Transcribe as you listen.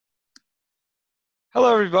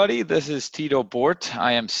Hello, everybody. This is Tito Bort.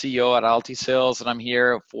 I am CEO at AltiSales, and I'm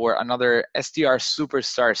here for another SDR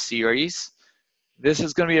Superstar series. This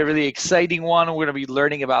is going to be a really exciting one. We're going to be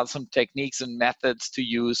learning about some techniques and methods to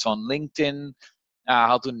use on LinkedIn,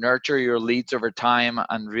 how to nurture your leads over time,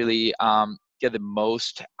 and really get the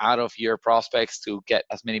most out of your prospects to get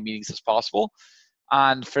as many meetings as possible.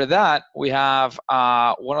 And for that, we have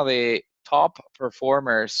one of the top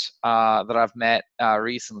performers that I've met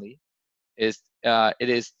recently it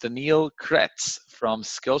is Daniil Kretz from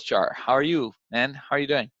Skillshare. How are you, man? How are you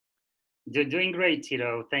doing? Doing great,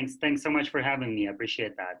 Tito. Thanks so much for having me. I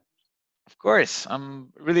appreciate that. Of course,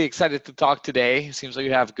 I'm really excited to talk today. It seems like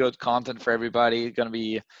you have good content for everybody. It's gonna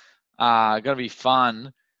be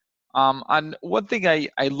fun. And one thing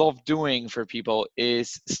I love doing for people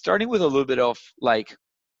is starting with a little bit of like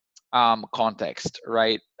context,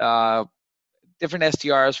 right? Different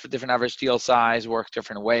SDRs for different average deal size work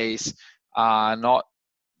different ways. Not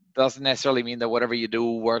doesn't necessarily mean that whatever you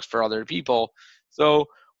do works for other people. So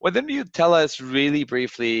why don't you tell us really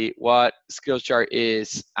briefly what Skillshare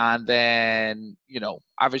is, and then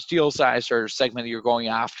average deal size or segment you're going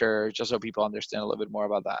after, just so people understand a little bit more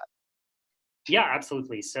about that. Yeah,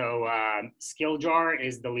 absolutely. So, Skilljar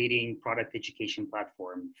is the leading product education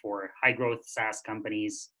platform for high growth SaaS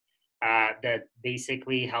companies that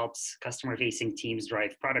basically helps customer facing teams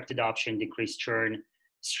drive product adoption, decrease churn,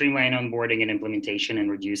 streamline onboarding and implementation,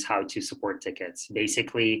 and reduce how to support tickets.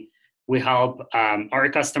 Basically, we help our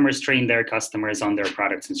customers train their customers on their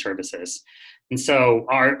products and services. And so,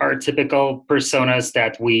 our typical personas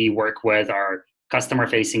that we work with are customer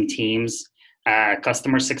facing teams,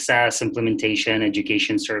 customer success, implementation,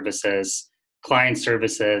 education services, client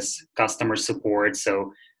services, customer support.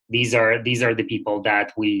 So these are the people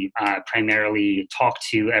that we primarily talk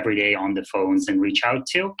to every day on the phones and reach out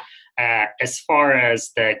to. As far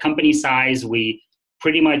as the company size, we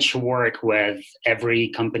pretty much work with every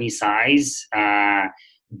company size,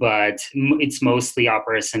 but it's mostly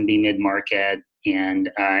upper SMB, mid market, and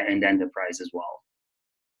enterprise as well.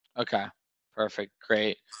 Okay, perfect,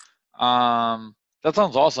 great. That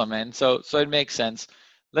sounds awesome, man. So it makes sense.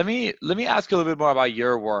 Let me ask you a little bit more about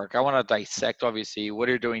your work. I want to dissect obviously what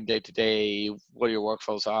you're doing day to day, what your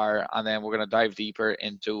workflows are, and then we're gonna dive deeper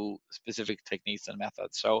into specific techniques and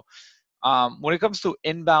methods. So when it comes to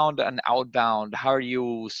inbound and outbound, how are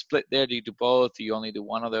you split there? Do you do both? Do you only do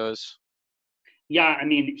one of those? Yeah, I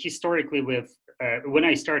mean, historically, when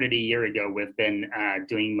I started a year ago, we've been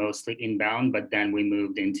doing mostly inbound, but then we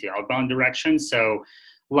moved into outbound direction. So,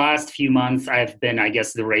 last few months, I've been, I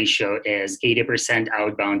guess, the ratio is 80%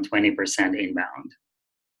 outbound, 20% inbound.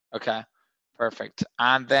 Okay, perfect.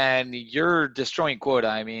 And then you're destroying quota.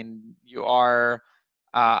 I mean, you are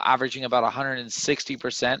averaging about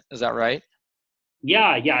 160%. Is that right?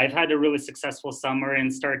 Yeah, I've had a really successful summer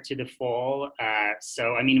and start to the fall.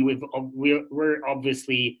 So, I mean, we're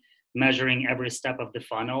obviously measuring every step of the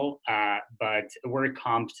funnel, but we're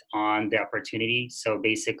comped on the opportunity. So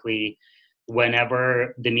basically,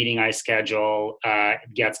 whenever the meeting I schedule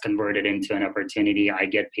gets converted into an opportunity, I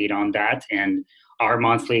get paid on that. And our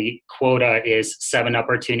monthly quota is 7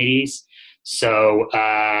 opportunities. So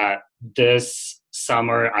this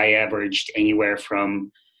summer, I averaged anywhere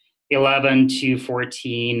from 11 to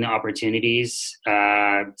 14 opportunities.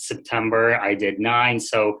 September, I did 9.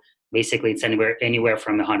 So basically, it's anywhere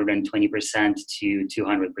from 120% to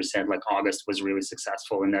 200%. Like August was really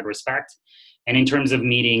successful in that respect. And in terms of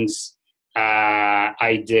meetings,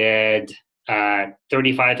 I did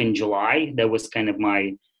 35 in July. That was kind of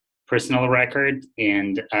my personal record,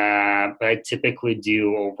 and I typically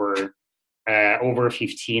do over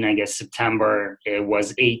 15. I guess September it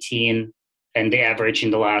was 18, and the average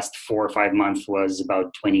in the last 4 or 5 months was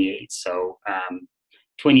about 28. So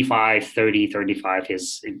 25, 30, 35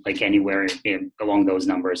 is like anywhere along those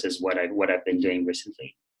numbers is what I've been doing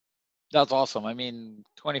recently. That's awesome. I mean,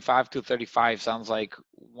 25 to 35 sounds like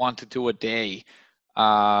 1 to 2 a day,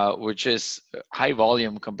 which is high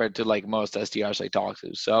volume compared to like most SDRs I talk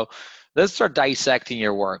to. So let's start dissecting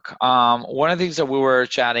your work. One of the things that we were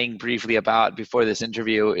chatting briefly about before this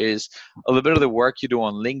interview is a little bit of the work you do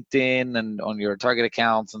on LinkedIn and on your target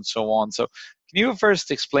accounts and so on. So can you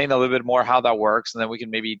first explain a little bit more how that works, and then we can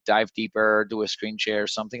maybe dive deeper, do a screen share,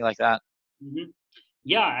 something like that? Mhm.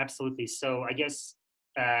 Yeah, absolutely. So I guess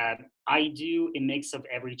uh, I do a mix of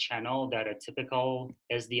every channel that a typical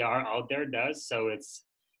SDR out there does. So it's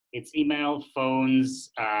email,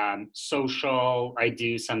 phones, social. I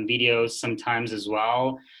do some videos sometimes as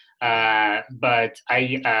well. But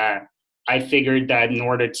I figured that in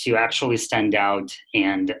order to actually stand out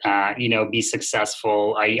and be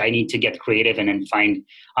successful, I need to get creative and then find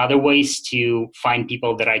other ways to find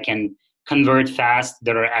people that I can convert fast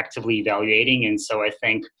that are actively evaluating. And so I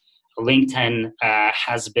think LinkedIn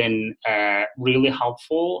has been really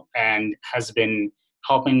helpful and has been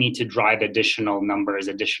helping me to drive additional numbers,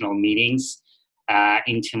 additional meetings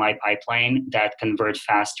into my pipeline that convert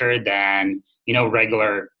faster than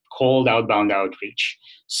regular cold outbound outreach.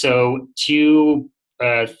 So two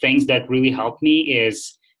things that really help me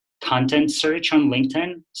is content search on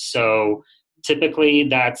LinkedIn. So typically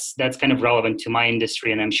that's kind of relevant to my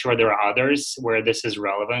industry, and I'm sure there are others where this is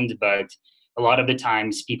relevant, but a lot of the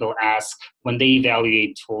times people ask, when they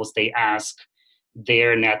evaluate tools, they ask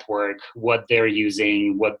their network what they're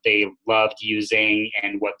using, what they loved using,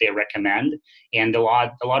 and what they recommend. And a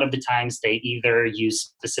lot of the times they either use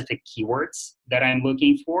specific keywords that I'm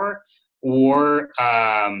looking for, or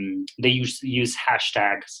they use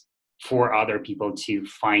hashtags for other people to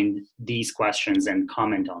find these questions and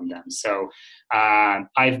comment on them. So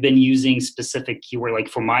I've been using specific keyword, like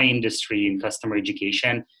for my industry in customer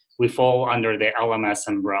education, we fall under the LMS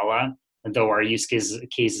umbrella, though our use case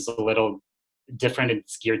is a little different.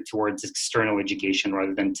 It's geared towards external education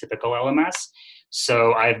rather than typical LMS.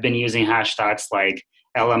 So I've been using hashtags like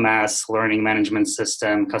LMS, learning management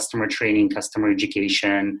system, customer training, customer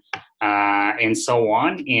education, and so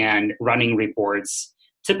on, and running reports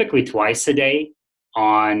typically twice a day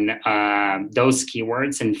on those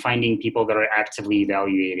keywords and finding people that are actively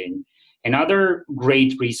evaluating. Another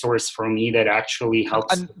great resource for me that actually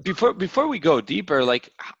helps. And before we go deeper,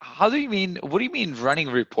 like, how do you mean? What do you mean running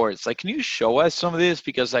reports? Like, can you show us some of this?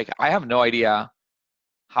 Because like I have no idea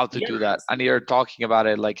how to do that, and you're talking about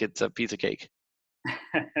it like it's a piece of cake.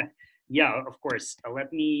 Yeah, of course.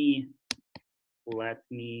 Let me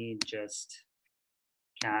just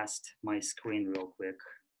cast my screen real quick,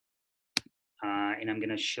 and I'm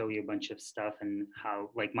gonna show you a bunch of stuff and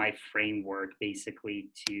how, like, my framework basically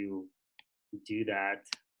to do that.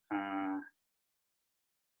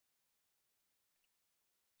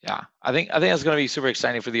 Yeah, I think that's going to be super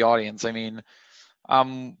exciting for the audience. I mean,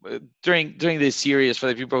 during this series, for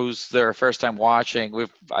the people who's their first time watching,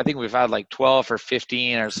 I think we've had like 12 or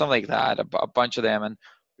 15 or something like that, a bunch of them, and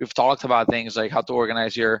we've talked about things like how to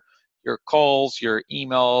organize your calls, your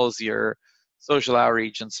emails, your social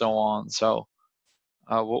outreach, and so on. So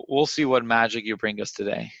we'll see what magic you bring us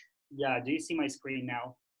today. Yeah, do you see my screen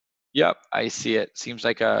now? Yep, I see it. Seems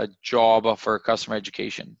like a job for customer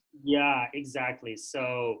education. Yeah, exactly.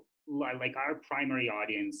 So like our primary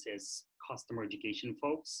audience is customer education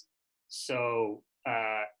folks. So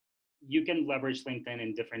you can leverage LinkedIn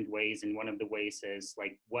in different ways. And one of the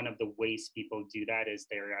ways people do that is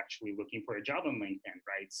they're actually looking for a job on LinkedIn,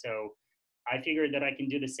 right? So I figured that I can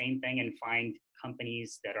do the same thing and find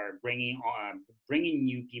companies that are bringing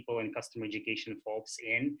new people and customer education folks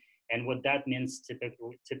in. And what that means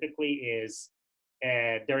typically is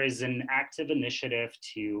there is an active initiative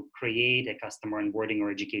to create a customer onboarding or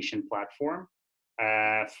education platform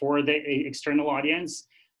for the external audience.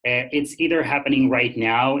 It's either happening right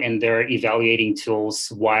now and they're evaluating tools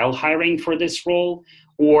while hiring for this role,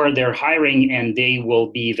 or they're hiring and they will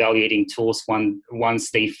be evaluating tools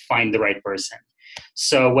once they find the right person.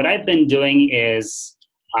 So what I've been doing is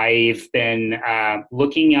I've been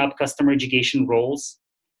looking up customer education roles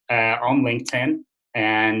on LinkedIn,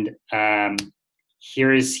 and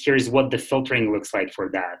here's what the filtering looks like for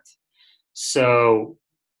that. So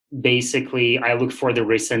basically, I look for the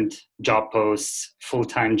recent job posts,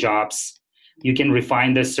 full-time jobs. You can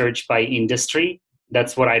refine the search by industry.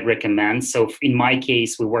 That's what I'd recommend. So in my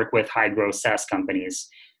case, we work with high-growth SaaS companies.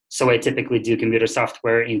 So I typically do computer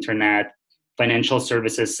software, internet, financial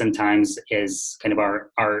services sometimes is kind of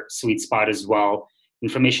our sweet spot as well.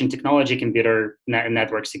 Information technology, computer,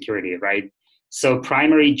 network security, right? So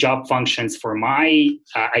primary job functions for my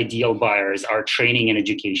ideal buyers are training and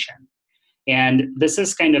education. And this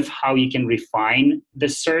is kind of how you can refine the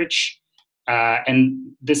search.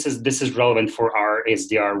 And this is relevant for our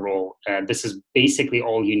SDR role. This is basically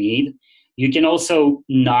all you need. You can also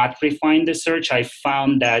not refine the search. I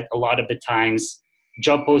found that a lot of the times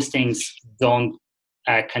job postings don't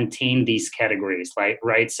contain these categories,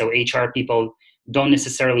 right? So HR people don't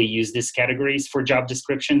necessarily use these categories for job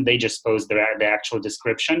description. They just post the actual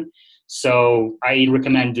description. So I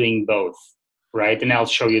recommend doing both, right? And I'll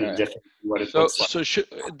show you the difference, what it looks like. So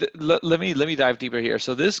let me dive deeper here.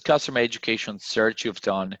 So this customer education search you've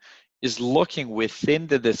done is looking within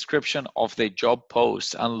the description of the job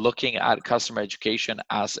post and looking at customer education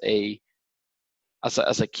as a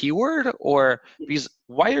keyword, or because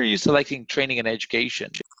why are you selecting training and education?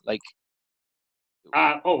 Like,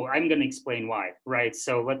 I'm going to explain why, right?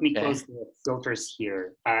 So let me Okay. close the filters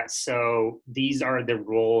here. So these are the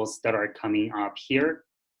roles that are coming up here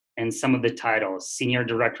and some of the titles: Senior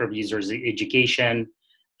Director of Users Education,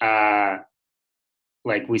 uh,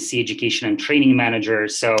 like we see Education and Training Manager.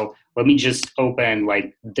 So let me just open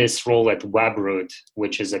like this role at Webroot,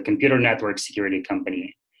 which is a computer network security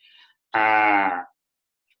company. Uh,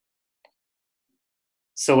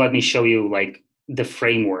 so let me show you like the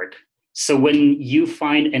framework. So when you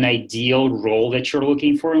find an ideal role that you're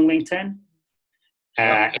looking for on LinkedIn,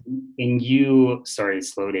 Yep. uh, and you, sorry,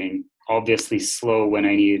 it's loading, obviously slow when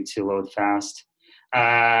I need it to load fast.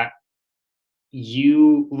 Uh,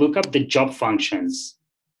 you look up the job functions,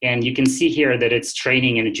 and you can see here that it's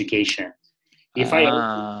training and education. If I open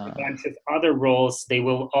a Ah. bunch of other roles, they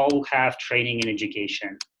will all have training and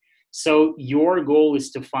education. So your goal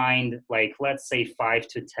is to find, like, let's say 5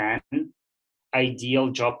 to 10 ideal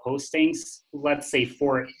job postings, let's say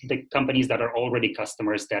for the companies that are already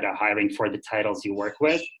customers that are hiring for the titles you work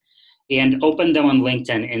with, and open them on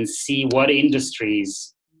LinkedIn and see what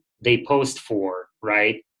industries they post for,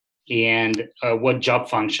 right? And what job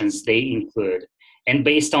functions they include. And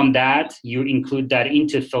based on that, you include that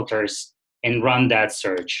into filters and run that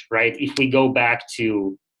search, right? If we go back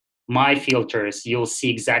to my filters, you'll see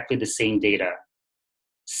exactly the same data,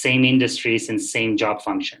 same industries and same job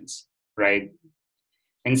functions, right?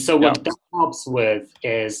 And so Yep. what that helps with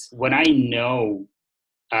is when I know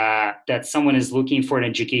that someone is looking for an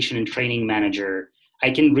education and training manager,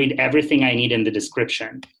 I can read everything I need in the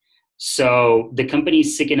description. So the company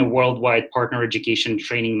is seeking a worldwide partner education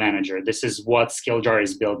training manager. This is what SkillJar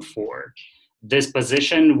is built for. This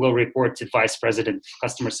position will report to Vice President of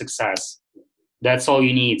Customer Success. That's all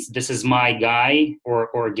you need. This is my guy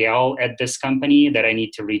or gal at this company that I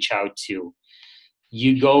need to reach out to.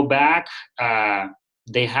 You go back,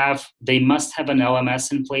 they must have an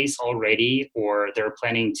LMS in place already, or they're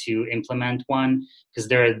planning to implement one, because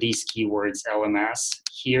there are these keywords LMS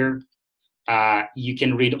here. You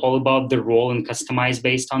can read all about the role and customize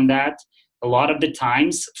based on that. A lot of the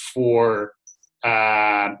times for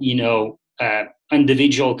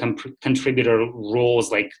individual contributor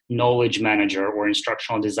roles like knowledge manager or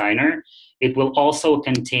instructional designer, it will also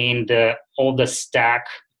contain all the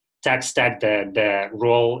tech stack that the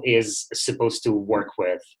role is supposed to work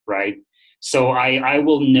with, right? So I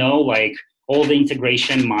will know like all the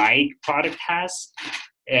integration my product has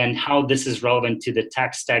and how this is relevant to the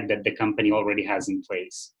tech stack that the company already has in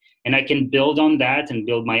place. And I can build on that and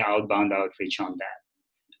build my outbound outreach on that,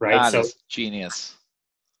 right? That So, is genius.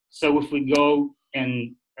 so if we go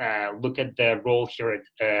and look at the role here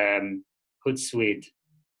at Hootsuite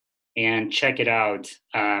and check it out,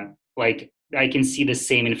 like I can see the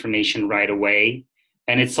same information right away,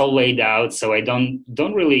 and it's all laid out. So I don't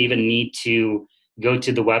really even need to go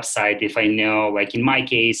to the website if I know. Like in my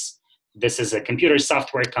case, this is a computer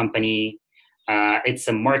software company. It's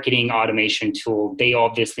a marketing automation tool. They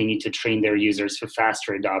obviously need to train their users for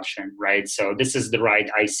faster adoption, right? So this is the right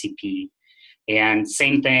ICP. And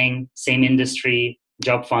same thing, same industry,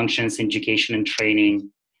 job functions, education and training,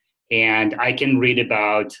 and I can read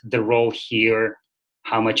about the role here,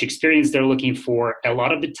 how much experience they're looking for. A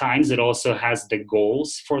lot of the times it also has the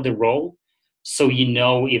goals for the role. So you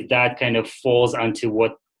know if that kind of falls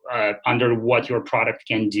under what your product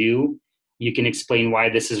can do, you can explain why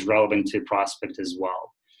this is relevant to prospect as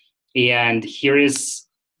well. And here is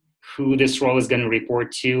who this role is going to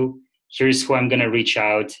report to. Here's who I'm going to reach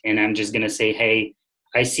out, and I'm just going to say, hey,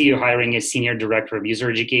 I see you're hiring a senior director of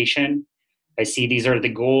user education. I see these are the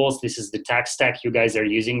goals. This is the tech stack you guys are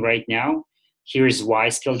using right now. Here's why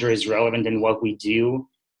SkillJar is relevant and what we do.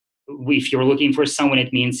 If you're looking for someone,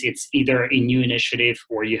 it means it's either a new initiative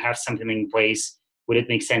or you have something in place. Would it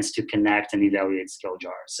make sense to connect and evaluate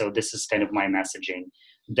SkillJar? So this is kind of my messaging.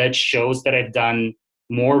 That shows that I've done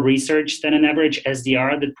more research than an average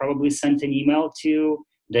SDR that probably sent an email to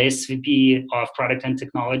the SVP of product and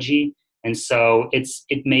technology. And so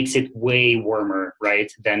it makes it way warmer, right,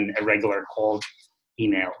 than a regular cold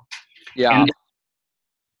email. Yeah.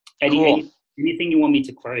 And Cool. anything you want me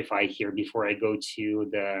to clarify here before I go to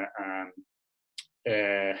the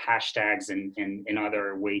hashtags and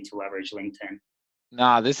other way to leverage LinkedIn?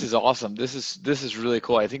 Nah, this is awesome. This is really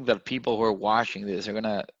cool. I think that people who are watching this are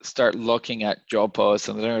gonna start looking at job posts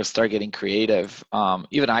and they're gonna start getting creative.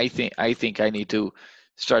 Even I think I need to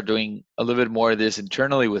start doing a little bit more of this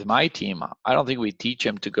internally with my team. I don't think we teach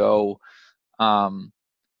them to go um,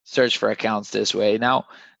 search for accounts this way. Now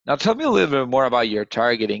tell me a little bit more about your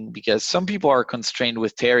targeting, because some people are constrained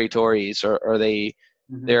with territories, or they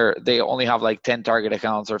Mm-hmm. they only have like 10 target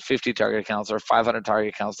accounts or 50 target accounts or 500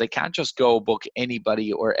 target accounts. They can't just go book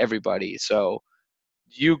anybody or everybody. So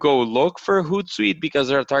you go look for Hootsuite because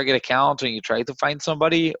they're a target account and you try to find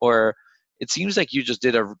somebody, or it seems like you just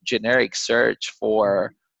did a generic search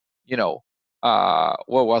for, you know,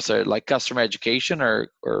 what was it, like customer education or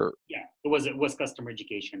Yeah, it was customer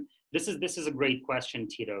education. This is a great question,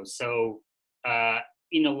 Tito. So uh,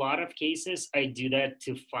 in a lot of cases, I do that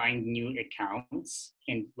to find new accounts,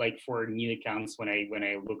 and like for new accounts when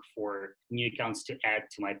I look for new accounts to add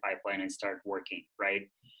to my pipeline and start working, right?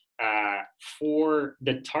 For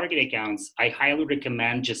the target accounts, I highly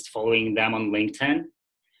recommend just following them on LinkedIn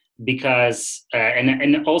because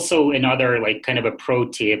and also another like kind of a pro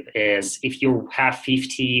tip is if you have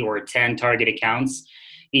 50 or 10 target accounts,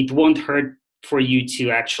 it won't hurt for you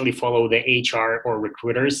to actually follow the HR or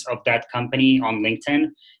recruiters of that company on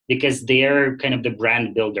LinkedIn because they're kind of the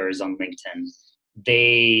brand builders on LinkedIn.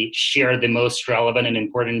 They share the most relevant and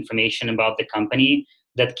important information about the company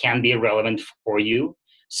that can be relevant for you.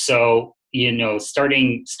 So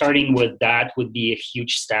starting with that would be a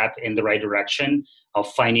huge step in the right direction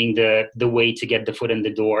of finding the way to get the foot in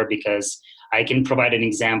the door, because I can provide an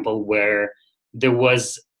example where there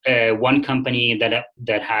was one company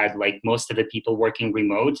that had like most of the people working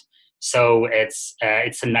remote. So it's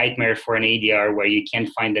a nightmare for an ADR where you can't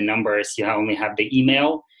find the numbers. You only have the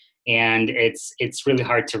email, and it's really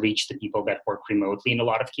hard to reach the people that work remotely in a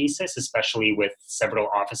lot of cases, especially with several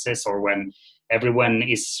offices or when everyone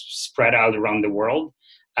is spread out around the world.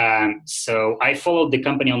 So I followed the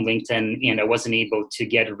company on LinkedIn, and I wasn't able to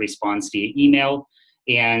get a response via email.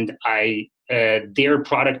 And their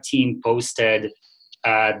product team posted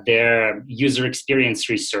their user experience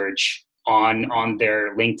research on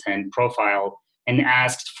their LinkedIn profile and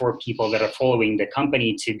asked for people that are following the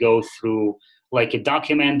company to go through like a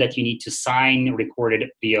document that you need to sign, record it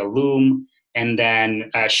via Loom, and then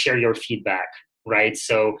share your feedback, right?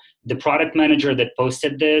 So the product manager that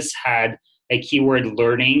posted this had a keyword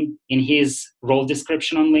learning in his role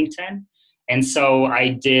description on LinkedIn. And so I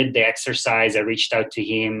did the exercise. I reached out to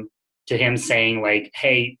him saying like,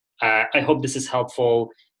 hey, I hope this is helpful.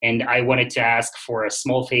 And I wanted to ask for a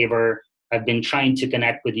small favor. I've been trying to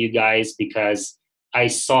connect with you guys because I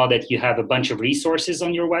saw that you have a bunch of resources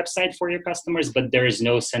on your website for your customers, but there is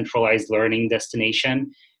no centralized learning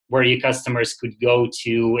destination where your customers could go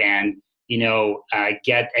to and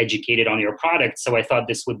get educated on your product. So I thought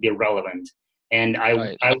this would be relevant. And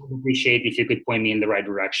right? I would appreciate if you could point me in the right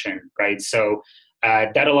direction, right? So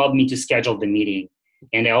that allowed me to schedule the meeting.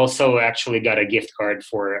 And I also actually got a gift card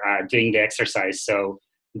for doing the exercise. So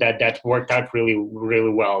that worked out really, really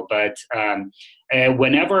well. But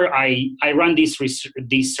whenever I run these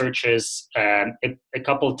searches a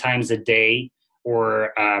couple times a day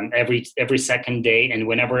or every second day, and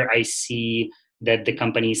whenever I see that the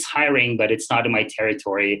company is hiring, but it's not in my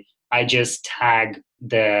territory, I just tag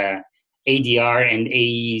the ADRs and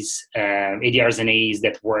AEs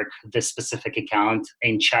that work this specific account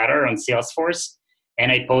in Chatter on Salesforce.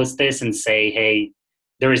 And I post this and say, hey,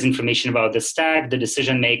 there is information about the stack, the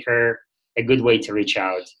decision maker, a good way to reach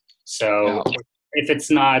out. Yeah. So if it's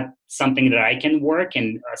not something that I can work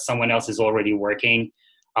and someone else is already working,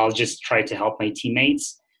 I'll just try to help my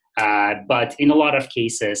teammates. But in a lot of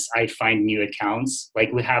cases, I find new accounts.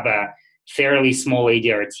 Like we have a fairly small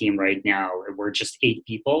ADR team right now. We're just 8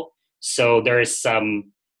 people. So there is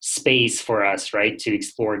some space for us, right, to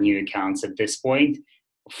explore new accounts at this point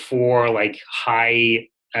for like high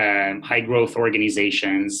growth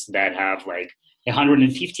organizations that have like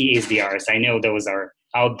 150 SDRs. I know those are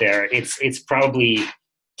out there. It's probably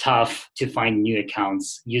tough to find new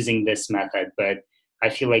accounts using this method, but I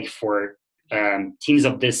feel like for teams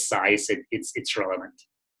of this size, it's relevant.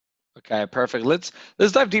 Okay, perfect. Let's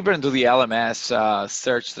dive deeper into the LMS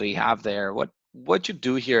search that you have there. What you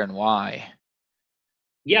do here and why?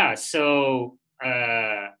 Yeah. So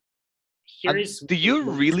here And is do you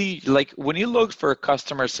really like when you look for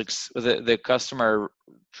customer the customer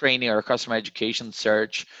training or customer education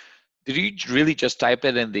search? Did you really just type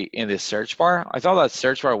it in the search bar? I thought that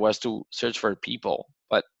search bar was to search for people,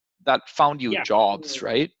 but that found you yeah. jobs,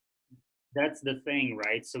 right? That's the thing,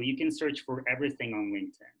 right? So you can search for everything on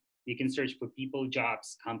LinkedIn. You can search for people,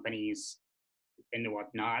 jobs, companies, and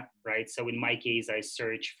whatnot, right? So in my case, I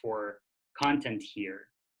search for content here,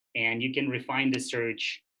 and you can refine the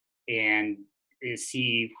search and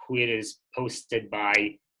see who it is posted by,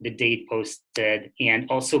 the date posted, and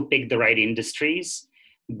also pick the right industries.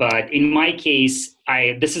 But in my case,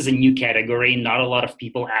 this is a new category. Not a lot of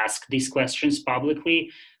people ask these questions publicly.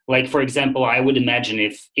 Like for example, I would imagine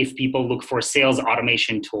if people look for sales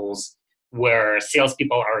automation tools, where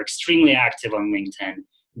salespeople are extremely active on LinkedIn,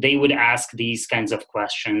 they would ask these kinds of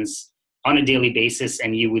questions on a daily basis,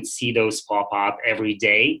 and you would see those pop up every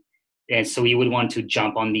day. And so you would want to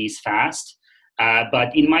jump on these fast.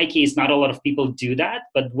 But in my case, not a lot of people do that.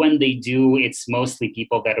 But when they do, it's mostly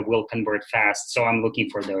people that will convert fast. So I'm looking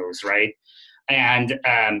for those, right? And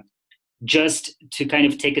just to kind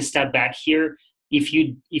of take a step back here, if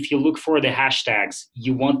you look for the hashtags,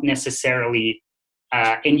 you won't necessarily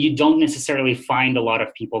and you don't necessarily find a lot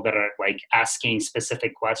of people that are like asking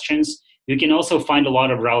specific questions. You can also find a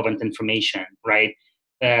lot of relevant information, right?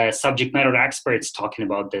 Subject matter experts talking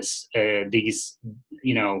about these,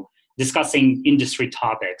 discussing industry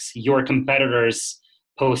topics, your competitors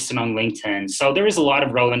posting on LinkedIn. So there is a lot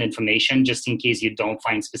of relevant information just in case you don't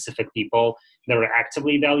find specific people that are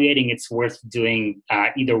actively evaluating. It's worth doing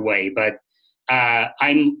either way. But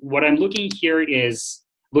what I'm looking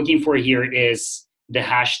for here is the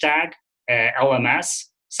hashtag LMS.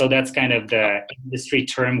 So that's kind of the industry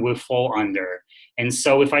term we fall under. And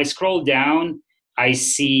so if I scroll down, I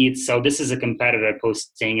see, so this is a competitor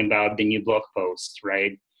posting about the new blog post,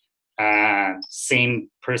 right? Same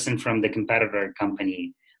person from the competitor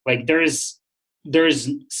company. Like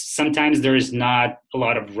sometimes there's not a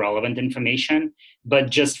lot of relevant information, but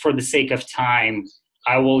just for the sake of time,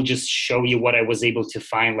 I will just show you what I was able to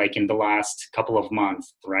find like in the last couple of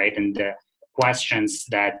months, right? And the questions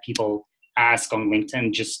that people ask on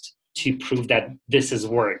LinkedIn just to prove that this is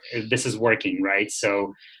working, right?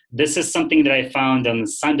 So this is something that I found on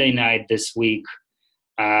Sunday night this week.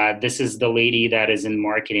 This is the lady that is in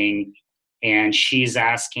marketing, and she's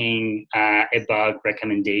asking about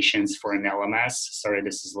recommendations for an LMS. Sorry,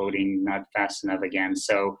 this is loading not fast enough again.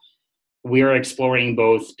 So we are exploring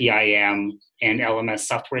both PIM and LMS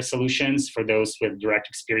software solutions. For those with direct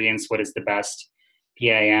experience, what is the best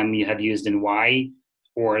PIM you have used and why,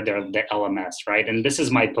 or the LMS, right? And this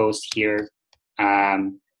is my post here.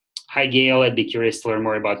 Hi, Gail. I'd be curious to learn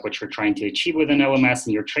more about what you're trying to achieve with an LMS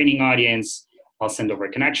and your training audience. I'll send over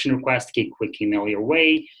a connection request, get a quick email your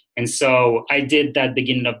way. And so I did that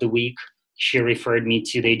beginning of the week. She referred me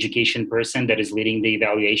to the education person that is leading the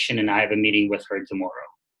evaluation, and I have a meeting with her tomorrow.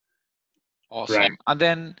 Awesome. Right. And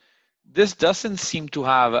then this doesn't seem to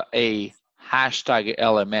have a hashtag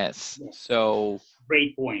LMS. Yes. So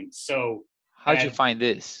great point. So how'd you find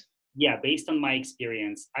this? Yeah, based on my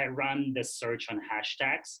experience, I run the search on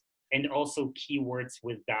hashtags and also keywords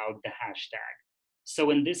without the hashtag. So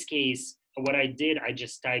in this case, what I did, I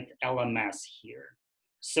just typed LMS here.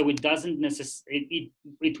 So it doesn't necessarily,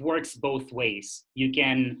 it works both ways.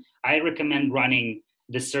 I recommend running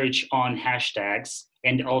the search on hashtags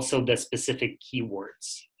and also the specific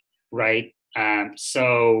keywords, right?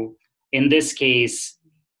 So in this case,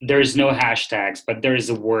 there's no hashtags, but there is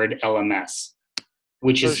a word LMS,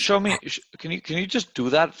 which is. Show me. Can you just do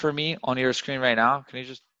that for me on your screen right now? Can you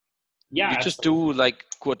just? Yeah. You just do like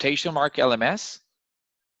quotation mark LMS.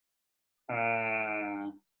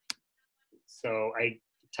 So I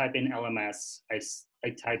type in LMS. I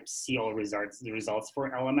type see all results, the results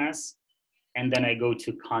for LMS, and then I go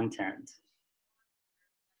to content.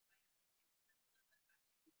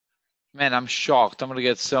 Man, I'm shocked. I'm gonna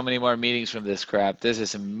get so many more meetings from this crap. This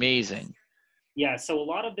is amazing. Yeah, so a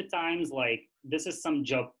lot of the times, like, this is some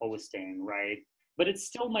job posting, right? But it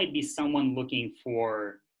still might be someone looking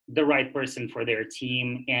for the right person for their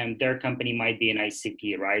team, and their company might be an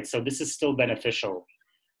ICP, right? So this is still beneficial.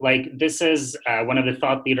 Like, this is one of the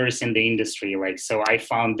thought leaders in the industry. Like, so I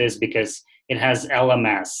found this because it has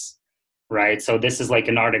LMS, right? So this is like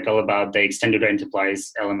an article about the extended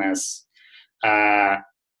enterprise LMS.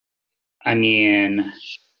 I mean,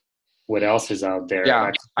 what else is out there?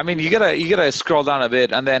 Yeah, I mean, you gotta scroll down a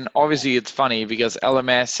bit, and then obviously it's funny because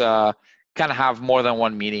LMS kind of have more than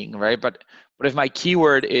one meaning, right? But if my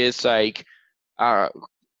keyword is like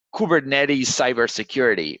Kubernetes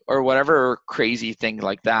cybersecurity or whatever crazy thing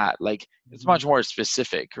like that, like it's much more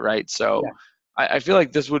specific, right? So yeah. I feel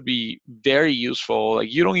like this would be very useful.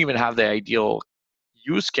 Like you don't even have the ideal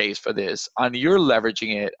use case for this, and you're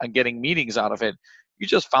leveraging it and getting meetings out of it. You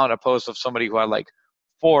just found a post of somebody who had like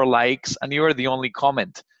 4 likes and you were the only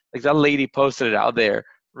comment. Like that lady posted it out there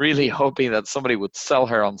really hoping that somebody would sell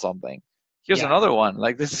her on something. Here's another one.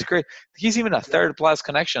 Like, this is great. He's even a third plus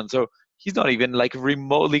connection. So he's not even like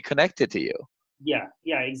remotely connected to you. Yeah,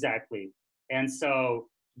 exactly. And so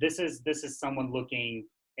this is someone looking,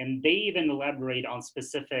 and they even elaborate on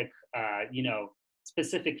specific,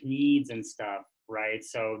 specific needs and stuff, right?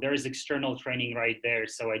 So there's external training right there.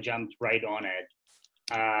 So I jumped right on it.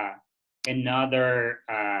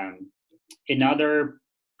 Another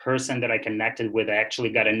person that I connected with actually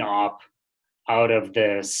got an op out of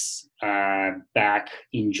this back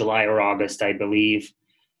in July or August, I believe.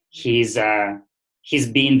 He's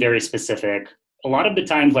been very specific. A lot of the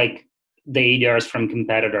times, like the ADRs from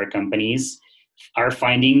competitor companies are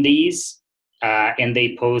finding these, and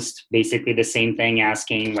they post basically the same thing,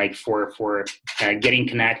 asking like for getting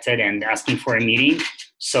connected and asking for a meeting.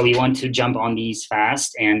 So we want to jump on these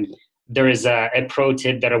fast. And there is a pro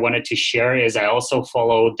tip that I wanted to share is I also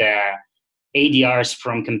follow the ADRs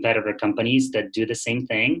from competitor companies that do the same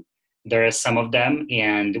thing. There are some of them,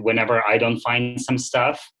 and whenever I don't find some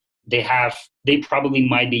stuff, they probably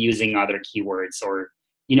might be using other keywords or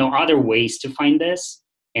other ways to find this.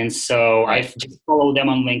 And so I Right. just follow them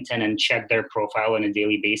on LinkedIn and check their profile on a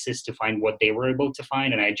daily basis to find what they were able to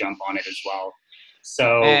find, and I jump on it as well.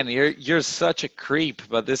 Man, So, you're such a creep,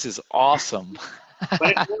 but this is awesome.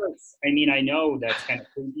 but it works. I mean, I know that's kind of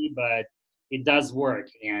creepy, but it does work.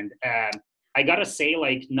 And I gotta say,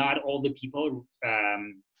 like, not all the people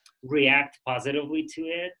react positively to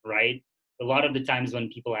it, right? A lot of the times when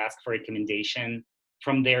people ask for recommendation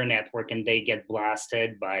from their network and they get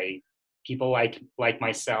blasted by people like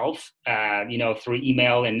myself, through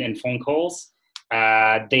email and phone calls,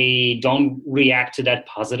 they don't react to that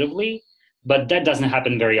positively. But that doesn't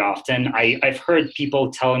happen very often. I've heard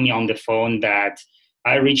people telling me on the phone that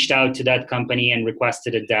I reached out to that company and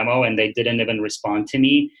requested a demo and they didn't even respond to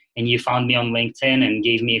me. And you found me on LinkedIn and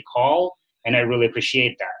gave me a call. And I really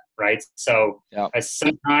appreciate that. Right. So Yeah.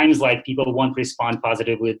 sometimes like people won't respond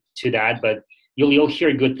positively to that, but you'll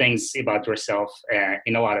hear good things about yourself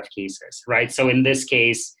in a lot of cases. Right. So in this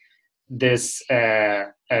case, this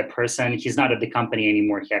person, he's not at the company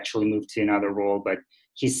anymore. He actually moved to another role, but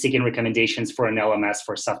he's seeking recommendations for an LMS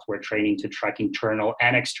for software training to track internal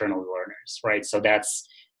and external learners, right? So that's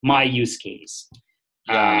my use case.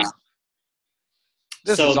 Yeah.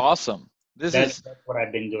 This is So awesome. This that's, is that's what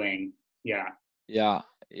I've been doing. Yeah. Yeah,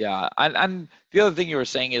 yeah. And the other thing you were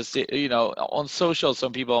saying is, on social,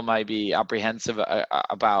 some people might be apprehensive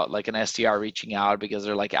about like an SDR reaching out because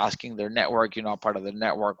they're like asking their network, you're not part of the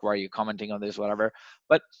network, why are you commenting on this, whatever.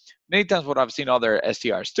 But many times what I've seen other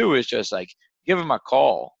SDRs do is just like give them a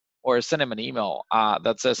call or send them an email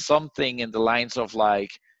that says something in the lines of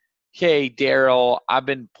like, hey, Daryl, I've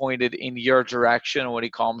been pointed in your direction when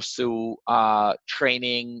it comes to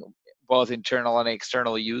training both internal and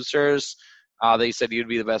external users. They said you'd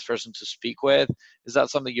be the best person to speak with. Is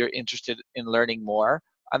that something you're interested in learning more?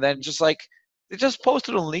 And then just like they just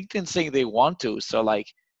posted on LinkedIn saying they want to. So like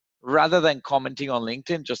rather than commenting on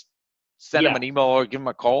LinkedIn, just send them Yeah. an email or give them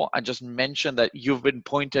a call and just mention that you've been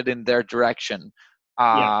pointed in their direction.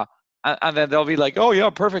 Yeah. And then they'll be like, oh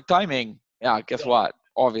yeah, perfect timing. Yeah, guess Yeah. what?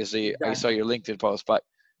 Obviously, I saw Exactly. your LinkedIn post, but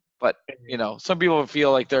some people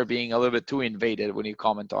feel like they're being a little bit too invaded when you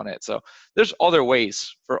comment on it. So there's other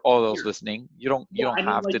ways for all those listening. You Yeah, don't I mean,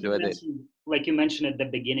 have to do it. like you mentioned at the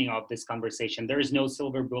beginning of this conversation, there is no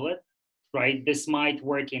silver bullet, right? This might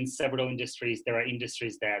work in several industries. There are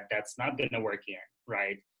industries that's not going to work in,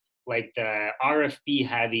 right? Like the RFP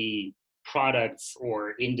heavy products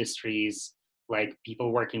or industries, like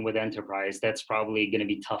people working with enterprise, that's probably going to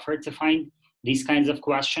be tougher to find these kinds of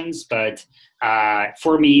questions. But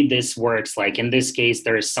for me, this works. Like in this case,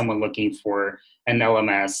 there is someone looking for an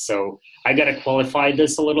LMS, so I got to qualify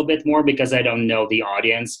this a little bit more because I don't know the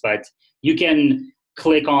audience, but you can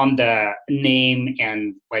click on the name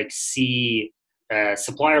and like see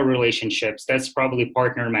supplier relationships. That's probably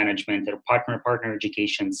partner management or partner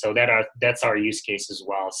education. So that's our use case as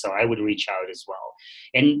well. So I would reach out as well.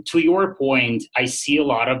 And to your point, I see a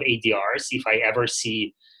lot of ADRs. If I ever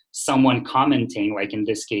see someone commenting, like in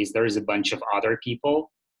this case, there's a bunch of other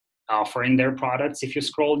people offering their products. If you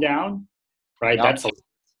scroll down, right, Yeah. that's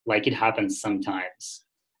like it happens sometimes.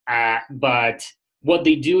 But what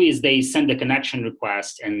they do is they send a connection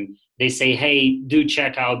request and they say, hey, do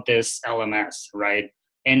check out this LMS, right?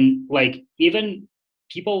 And like even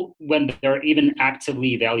people, when they're even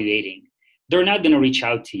actively evaluating, they're not going to reach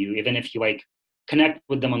out to you, even if you like connect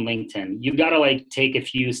with them on LinkedIn. You got to like take a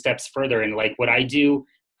few steps further. And like what I do,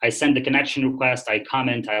 I send the connection request, I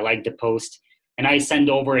comment, I like the post, and I send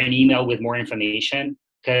over an email with more information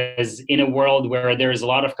because in a world where there's a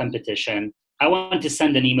lot of competition, I want to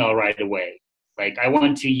send an email right away. Like I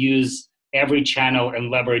want to use every channel and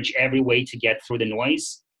leverage every way to get through the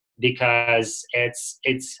noise because it's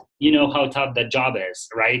how tough that job is,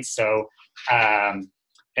 right? So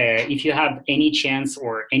if you have any chance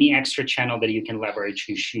or any extra channel that you can leverage,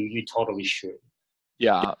 you totally should.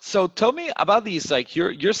 Yeah. So tell me about these. Like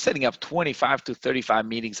you're setting up 25 to 35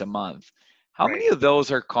 meetings a month. How Right. many of those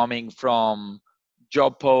are coming from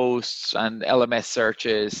job posts and LMS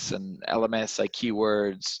searches and LMS like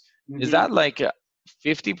keywords? Is hmm that like 50%,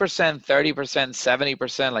 30%,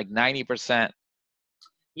 70%, like 90%?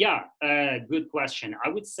 Yeah, good question. I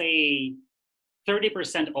would say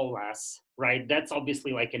 30% or less, right? That's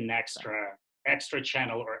obviously like an extra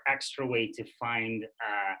channel or extra way to find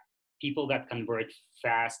people that convert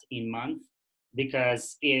fast in month,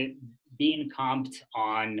 because it being comped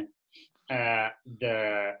on uh,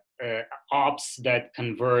 the ops that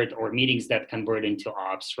convert or meetings that convert into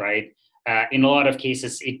ops, right? In a lot of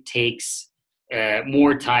cases, it takes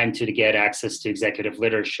more time to get access to executive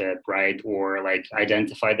leadership, right? Or like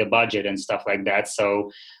identify the budget and stuff like that. So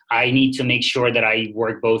I need to make sure that I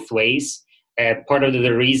work both ways. Part of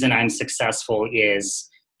the reason I'm successful is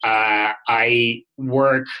I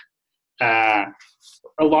work uh,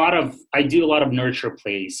 I do a lot of nurture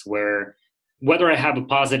plays where whether I have a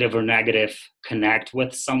positive or negative connect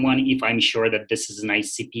with someone, if I'm sure that this is an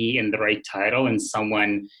ICP in the right title and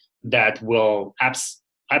someone that will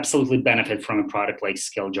absolutely benefit from a product like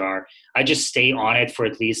SkillJar, I just stay on it for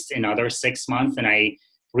at least another 6 months, and I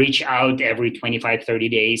reach out every 25, 30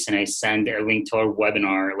 days and I send a link to our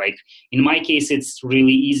webinar. Like in my case, it's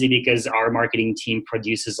really easy because our marketing team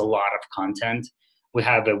produces a lot of content. We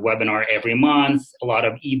have a webinar every month, a lot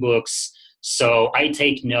of ebooks. So I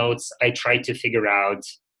take notes. I try to figure out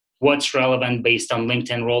what's relevant based on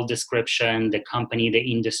LinkedIn role description, the company, the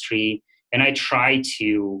industry, and I try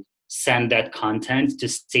to send that content to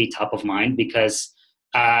stay top of mind because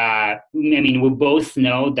I mean, we both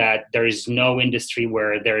know that there is no industry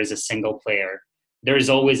where there is a single player. There is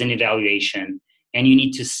always an evaluation, and you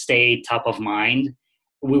need to stay top of mind.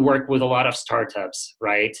 We work with a lot of startups,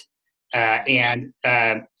 right? And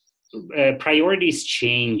priorities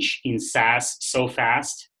change in SaaS so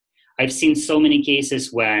fast. I've seen so many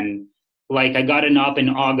cases when, like, I got an op in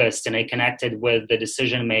August and I connected with the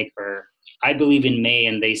decision maker, I believe in May,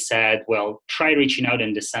 and they said, well, try reaching out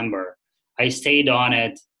in December. I stayed on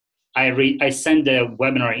it. I sent the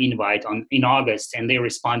webinar invite in August, and they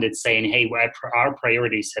responded saying, hey, our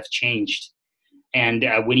priorities have changed, and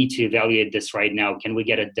we need to evaluate this right now. Can we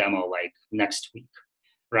get a demo like next week?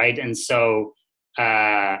 Right? And so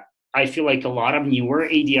I feel like a lot of newer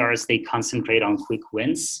ADRs, they concentrate on quick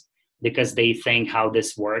wins because they think how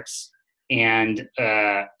this works. And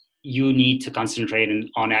you need to concentrate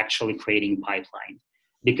on actually creating pipeline,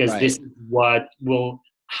 because this Right. is what will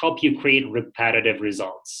help you create repetitive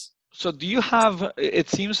results. So do you have, it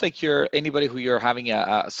seems like you're anybody who you're having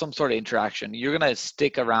some sort of interaction, you're gonna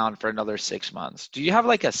stick around for another 6 months. Do you have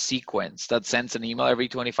like a sequence that sends an email every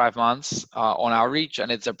 25 months on Outreach, and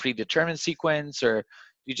it's a predetermined sequence, or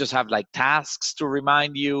you just have like tasks to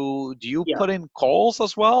remind you? Do you Yeah. put in calls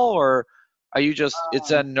as well, or are you just,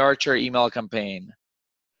 it's a nurture email campaign?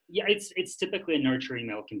 Yeah, it's typically a nurture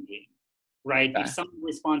email campaign, right? If Okay. someone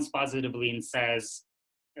responds positively and says,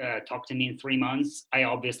 talk to me in 3 months, I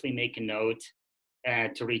obviously make a note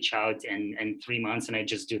to reach out in 3 months, and I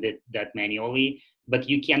just do that manually. But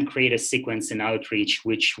you can create a sequence in Outreach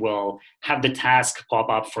which will have the task pop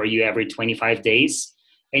up for you every 25 days.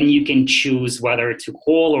 And you can choose whether to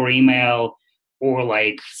call or email or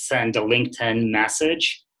like send a LinkedIn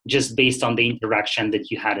message just based on the interaction that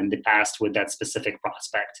you had in the past with that specific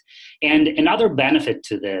prospect. And another benefit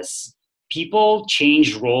to this, people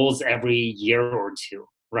change roles every year or two,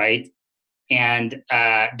 right? And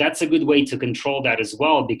that's a good way to control that as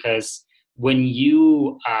well, because when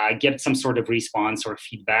you get some sort of response or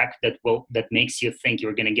feedback that makes you think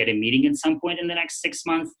you're going to get a meeting at some point in the next 6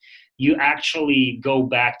 months, you actually go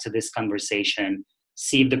back to this conversation,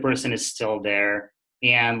 see if the person is still there.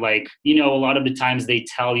 And like, a lot of the times they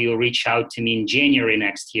tell you reach out to me in January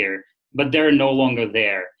next year, but they're no longer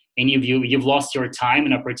there. And you've lost your time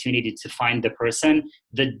and opportunity to find the person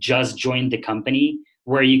that just joined the company,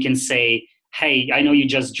 where you can say, hey, I know you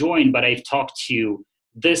just joined, but I've talked to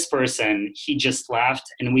this person. He just left,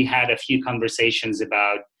 and we had a few conversations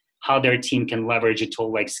about how their team can leverage a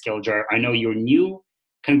tool like SkillJar. I know you're new.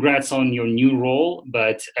 Congrats on your new role,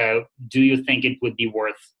 but do you think it would be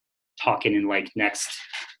worth talking in like next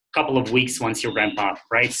couple of weeks once you ramp up,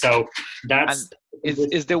 right? So that's And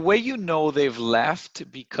is the way you know they've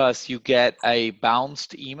left because you get a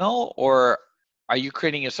bounced email, or are you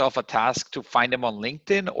creating yourself a task to find them on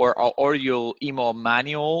LinkedIn, or you'll email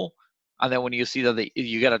manual, and then when you see that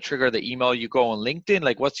you got to trigger the email, you go on LinkedIn?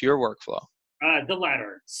 Like, what's your workflow? the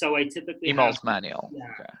latter. So I typically have, Emails manual. yeah,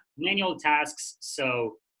 Okay. manual tasks.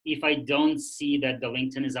 So if I don't see that the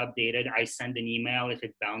LinkedIn is updated, I send an email. If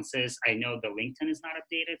it bounces, I know the LinkedIn is not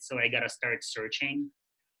updated, so I gotta start searching.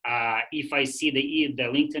 If I see the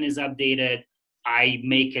LinkedIn is updated, I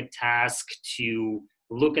make a task to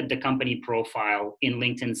look at the company profile in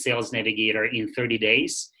LinkedIn Sales Navigator in 30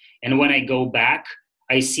 days. And when I go back,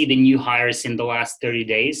 I see the new hires in the last 30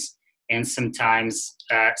 days. And sometimes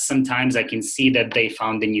I can see that they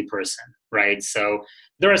found a new person, right? So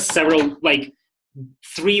there are several, like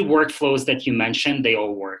 3 workflows that you mentioned, they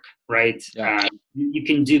all work, right? Yeah. You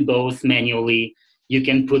can do both manually. You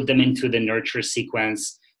can put them into the nurture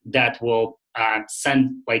sequence that will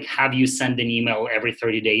have you send an email every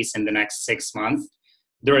 30 days in the next 6 months.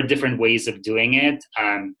 There are different ways of doing it.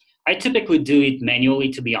 I typically do it manually,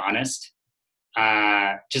 to be honest,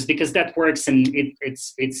 just because that works and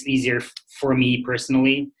it's easier for me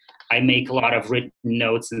personally. I make a lot of written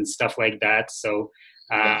notes and stuff like that, so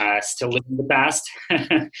still live in the past,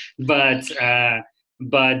 but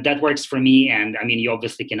that works for me. And I mean, you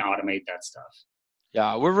obviously can automate that stuff.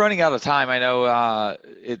 Yeah, we're running out of time. I know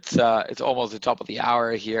it's almost the top of the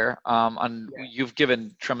hour here, and you've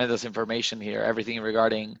given tremendous information here. Everything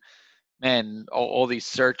regarding, man, all these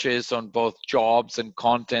searches on both jobs and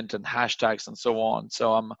content and hashtags and so on.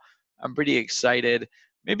 So I'm pretty excited.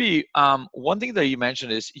 Maybe one thing that you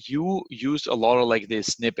mentioned is you use a lot of like these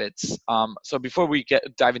snippets. So before we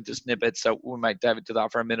dive into snippets, so we might dive into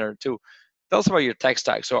that for a minute or two. Tell us about your tech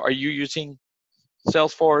stack. So are you using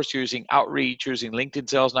Salesforce, using Outreach, using LinkedIn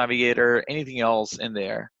Sales Navigator, anything else in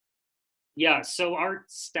there? Yeah, so our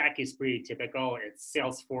stack is pretty typical. It's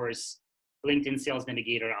Salesforce, LinkedIn Sales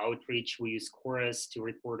Navigator, Outreach. We use Chorus to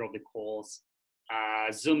record all the calls,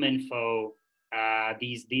 Zoom Info.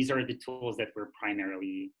 These are the tools that we're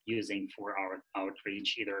primarily using for our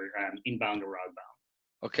outreach, either inbound or outbound.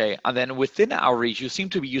 Okay, and then within Outreach, you seem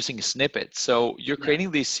to be using snippets. So you're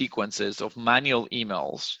creating these sequences of manual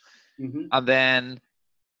emails. Mm-hmm. And then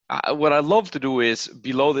what I love to do is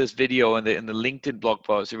below this video in the LinkedIn blog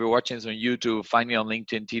post, if you're watching this on YouTube, find me on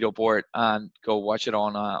LinkedIn, Tito Port, and go watch it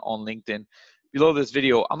on LinkedIn. Below this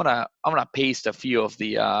video, I'm gonna paste a few of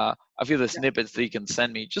the snippets that you can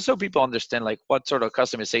send me, just so people understand like what sort of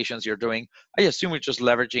customizations you're doing. I assume you're just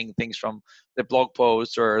leveraging things from the blog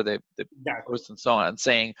post or the post and so on, and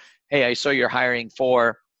saying, hey, I saw you're hiring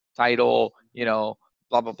for title,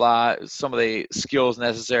 blah blah blah. Some of the skills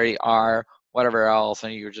necessary are whatever else,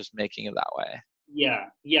 and you're just making it that way.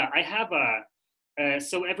 Yeah, I have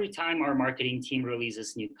so every time our marketing team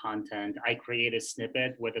releases new content, I create a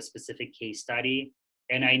snippet with a specific case study,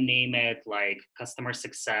 and I name it like customer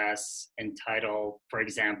success and title, for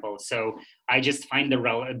example. So I just find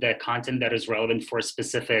the content that is relevant for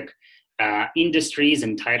specific industries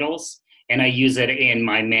and titles, and I use it in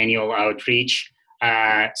my manual outreach.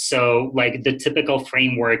 So like the typical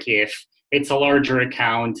framework, if it's a larger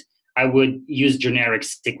account, I would use generic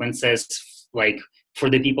sequences, like for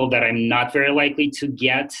the people that I'm not very likely to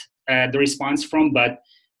get the response from, but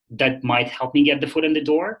that might help me get the foot in the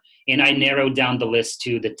door. And I narrowed down the list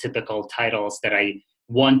to the typical titles that I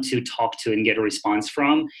want to talk to and get a response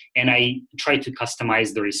from. And I try to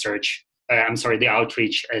customize the the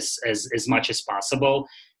outreach as much as possible.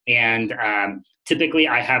 And typically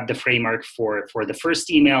I have the framework for the first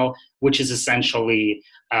email, which is essentially,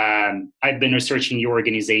 I've been researching your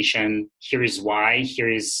organization. Here is why. Here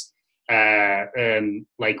is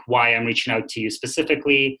like why I'm reaching out to you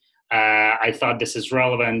specifically. I thought this is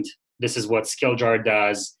relevant. This is what SkillJar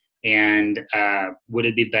does. And would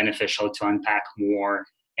it be beneficial to unpack more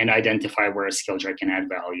and identify where a SkillJar can add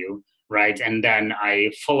value, right? And then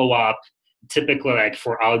I follow up. Typically, like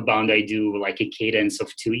for outbound, I do like a cadence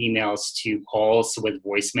of 2 emails, 2 calls with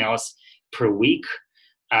voicemails per week.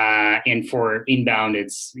 And for inbound,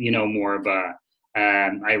 it's, more of a,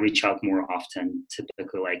 I reach out more often,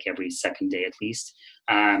 typically like every second day at least.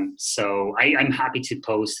 So I'm happy to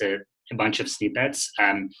post a bunch of snippets.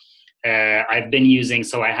 I've been using,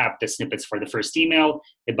 so I have the snippets for the first email,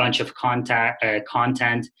 a bunch of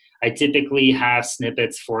content. I typically have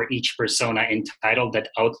snippets for each persona entitled that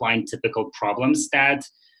outline typical problems that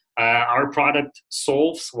our product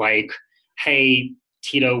solves. Like, hey,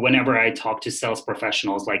 Tito, whenever I talk to sales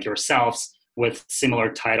professionals like yourselves with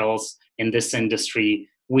similar titles in this industry,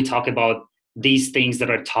 we talk about these things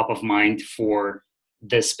that are top of mind for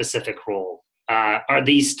this specific role. Are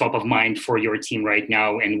these top of mind for your team right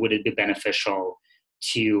now? And would it be beneficial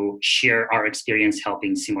to share our experience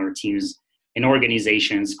helping similar teams and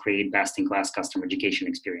organizations create best-in-class customer education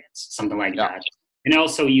experience, something like that. And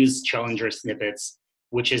also use challenger snippets,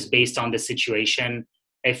 which is based on the situation.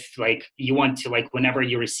 If like you want to, like whenever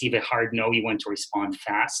you receive a hard no, you want to respond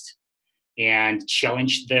fast and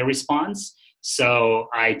challenge the response. So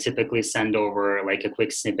I typically send over like a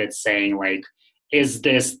quick snippet saying like, is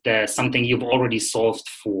this something you've already solved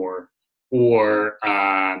for? Or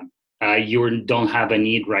you don't have a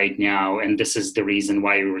need right now, and this is the reason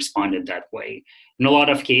why you responded that way. In a lot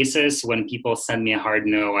of cases, when people send me a hard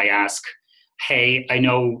no, I ask, hey, I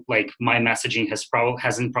know like my messaging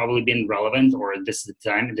hasn't probably been relevant, or this is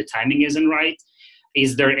the timing isn't right.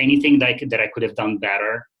 Is there anything that I could have done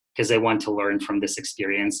better? Because I want to learn from this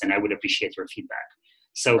experience, and I would appreciate your feedback.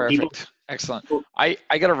 So Perfect. Excellent. I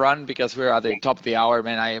got to run because we're at the top of the hour,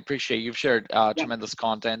 man. I appreciate you've shared tremendous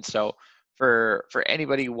content. So for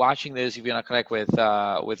anybody watching this, if you want to connect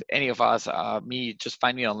with any of us, me, just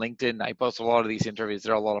find me on LinkedIn. I post a lot of these interviews.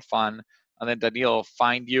 They're a lot of fun. And then Daniil,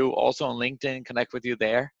 find you also on LinkedIn, connect with you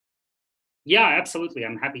there. Yeah, absolutely.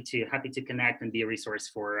 I'm happy to connect and be a resource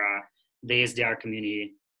for the SDR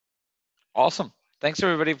community. Awesome. Thanks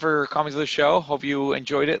everybody for coming to the show. Hope you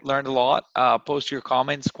enjoyed it, learned a lot. Post your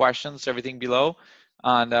comments, questions, everything below.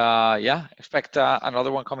 And yeah, expect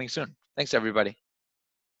another one coming soon. Thanks everybody.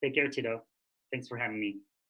 Take care, Tito. Thanks for having me.